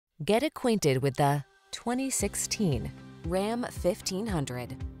Get acquainted with the 2016 Ram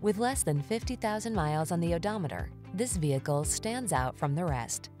 1500. With less than 50,000 miles on the odometer, this vehicle stands out from the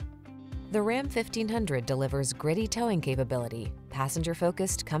rest. The Ram 1500 delivers gritty towing capability,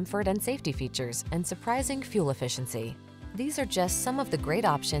 passenger-focused comfort and safety features, and surprising fuel efficiency. These are just some of the great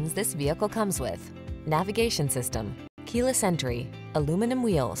options this vehicle comes with: navigation system, keyless entry, aluminum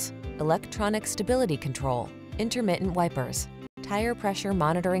wheels, electronic stability control, intermittent wipers, tire pressure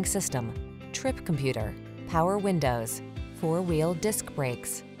monitoring system, trip computer, power windows, four-wheel disc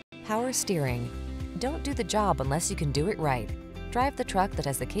brakes, power steering. Don't do the job unless you can do it right. Drive the truck that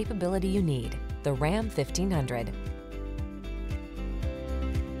has the capability you need. The Ram 1500.